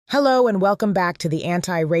Hello and welcome back to the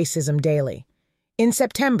Anti-Racism Daily. In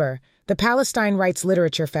September, the Palestine Rights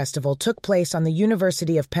Literature Festival took place on the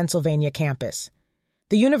University of Pennsylvania campus.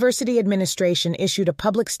 The university administration issued a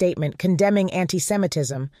public statement condemning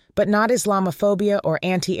anti-Semitism, but not Islamophobia or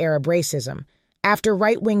anti-Arab racism, after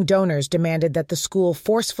right-wing donors demanded that the school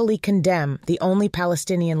forcefully condemn the only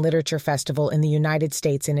Palestinian literature festival in the United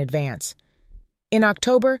States in advance. In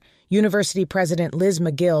October, University President Liz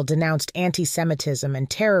McGill denounced anti-Semitism and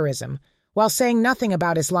terrorism while saying nothing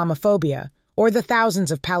about Islamophobia or the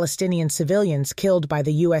thousands of Palestinian civilians killed by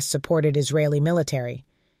the U.S.-supported Israeli military.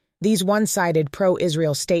 These one-sided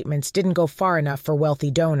pro-Israel statements didn't go far enough for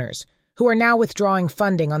wealthy donors, who are now withdrawing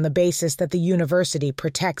funding on the basis that the university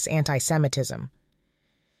protects anti-Semitism.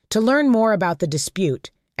 To learn more about the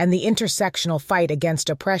dispute and the intersectional fight against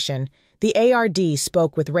oppression, the ARD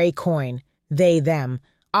spoke with Ray Coyne, they-them,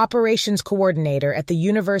 operations coordinator at the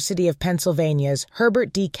University of Pennsylvania's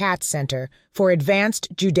Herbert D. Katz Center for Advanced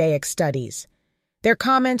Judaic Studies. Their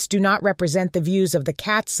comments do not represent the views of the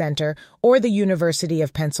Katz Center or the University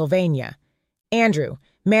of Pennsylvania. Andrew,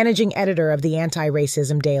 managing editor of the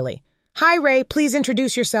Anti-Racism Daily. Hi, Ray, please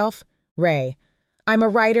introduce yourself. Ray: I'm a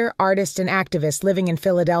writer, artist, and activist living in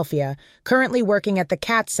Philadelphia, currently working at the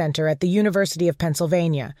Katz Center at the University of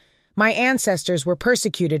Pennsylvania. My ancestors were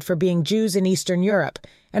persecuted for being Jews in Eastern Europe,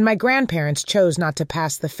 and my grandparents chose not to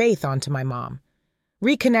pass the faith on to my mom.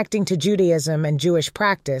 Reconnecting to Judaism and Jewish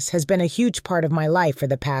practice has been a huge part of my life for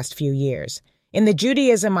the past few years. In the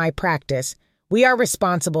Judaism I practice, we are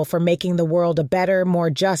responsible for making the world a better, more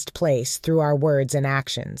just place through our words and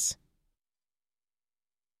actions.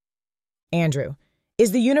 Andrew: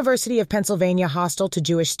 Is the University of Pennsylvania hostile to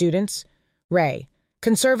Jewish students? Ray: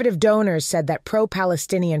 Conservative donors said that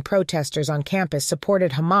pro-Palestinian protesters on campus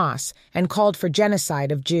supported Hamas and called for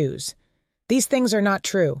genocide of Jews. These things are not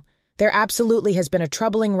true. There absolutely has been a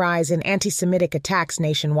troubling rise in anti-Semitic attacks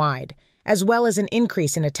nationwide, as well as an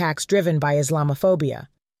increase in attacks driven by Islamophobia.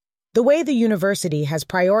 The way the university has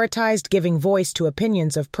prioritized giving voice to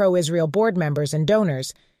opinions of pro-Israel board members and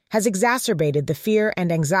donors has exacerbated the fear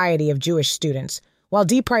and anxiety of Jewish students, while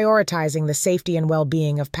deprioritizing the safety and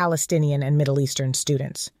well-being of Palestinian and Middle Eastern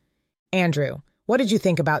students. Andrew: What did you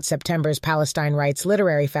think about September's Palestine Rights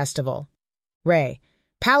Literary Festival? Ray: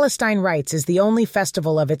 Palestine Rights is the only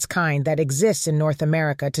festival of its kind that exists in North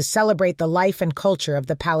America to celebrate the life and culture of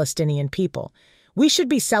the Palestinian people. We should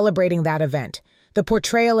be celebrating that event. The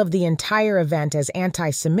portrayal of the entire event as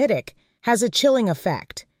anti-Semitic has a chilling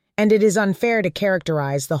effect, and it is unfair to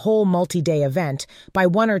characterize the whole multi-day event by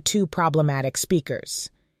one or two problematic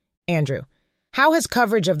speakers. Andrew: How has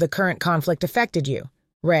coverage of the current conflict affected you?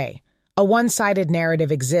 Ray: A one-sided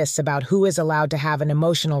narrative exists about who is allowed to have an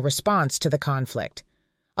emotional response to the conflict.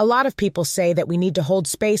 A lot of people say that we need to hold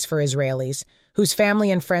space for Israelis whose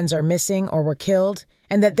family and friends are missing or were killed,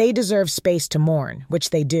 and that they deserve space to mourn,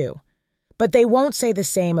 which they do. But they won't say the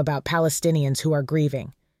same about Palestinians who are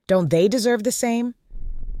grieving. Don't they deserve the same?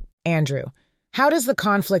 Andrew: How does the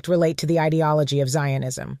conflict relate to the ideology of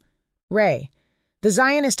Zionism? Ray: The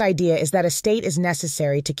Zionist idea is that a state is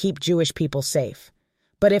necessary to keep Jewish people safe.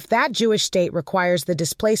 But if that Jewish state requires the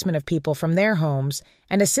displacement of people from their homes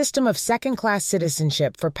and a system of second-class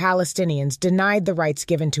citizenship for Palestinians denied the rights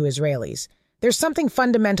given to Israelis, there's something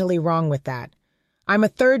fundamentally wrong with that. I'm a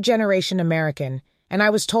third-generation American, and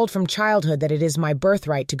I was told from childhood that it is my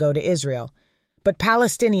birthright to go to Israel. But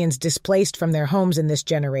Palestinians displaced from their homes in this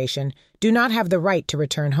generation do not have the right to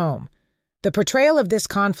return home. The portrayal of this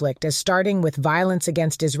conflict as starting with violence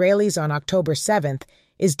against Israelis on October 7th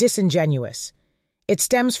is disingenuous. It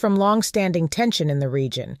stems from long-standing tension in the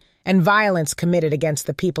region and violence committed against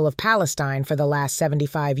the people of Palestine for the last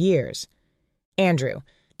 75 years. Andrew: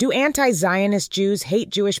 Do anti-Zionist Jews hate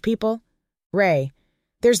Jewish people? Ray: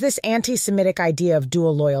 There's this anti-Semitic idea of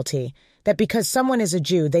dual loyalty, that because someone is a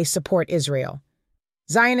Jew, they support Israel.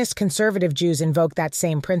 Zionist conservative Jews invoke that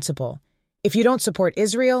same principle. If you don't support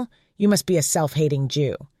Israel, you must be a self-hating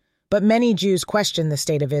Jew. But many Jews question the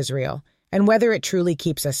state of Israel and whether it truly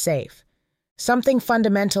keeps us safe. Something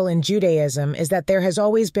fundamental in Judaism is that there has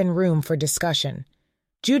always been room for discussion.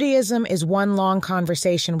 Judaism is one long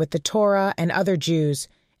conversation with the Torah and other Jews,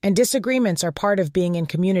 and disagreements are part of being in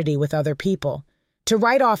community with other people. To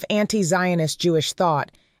write off anti-Zionist Jewish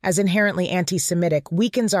thought as inherently anti-Semitic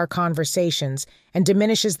weakens our conversations and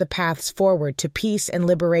diminishes the paths forward to peace and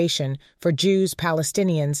liberation for Jews,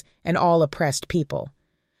 Palestinians, and all oppressed people.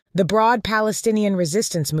 The broad Palestinian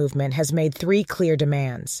resistance movement has made three clear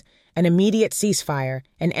demands: an immediate ceasefire,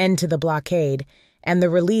 an end to the blockade, and the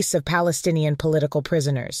release of Palestinian political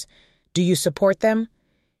prisoners. Do you support them?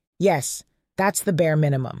 Yes, that's the bare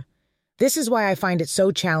minimum. This is why I find it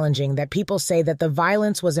so challenging that people say that the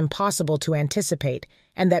violence was impossible to anticipate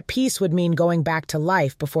and that peace would mean going back to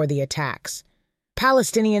life before the attacks.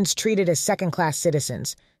 Palestinians treated as second-class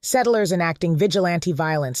citizens, settlers enacting vigilante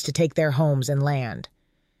violence to take their homes and land.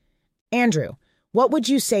 Andrew, what would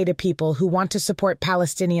you say to people who want to support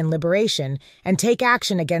Palestinian liberation and take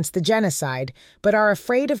action against the genocide, but are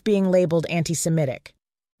afraid of being labeled anti-Semitic?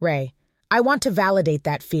 Ray, I want to validate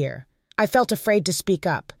that fear. I felt afraid to speak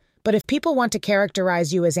up, but if people want to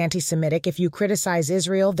characterize you as anti-Semitic if you criticize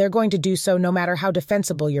Israel, they're going to do so no matter how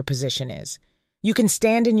defensible your position is. You can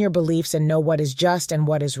stand in your beliefs and know what is just and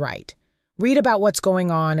what is right. Read about what's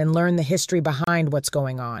going on and learn the history behind what's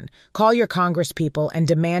going on. Call your congresspeople and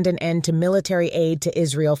demand an end to military aid to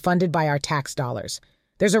Israel funded by our tax dollars.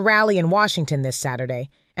 There's a rally in Washington this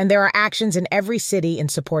Saturday, and there are actions in every city in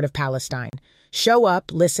support of Palestine. Show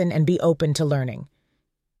up, listen, and be open to learning.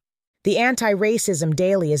 The Anti-Racism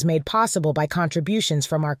Daily is made possible by contributions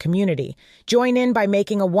from our community. Join in by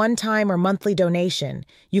making a one-time or monthly donation.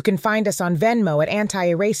 You can find us on Venmo at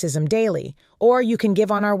Anti-Racism Daily, or you can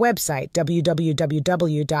give on our website,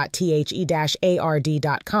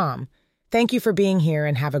 www.the-ard.com. Thank you for being here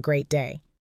and have a great day.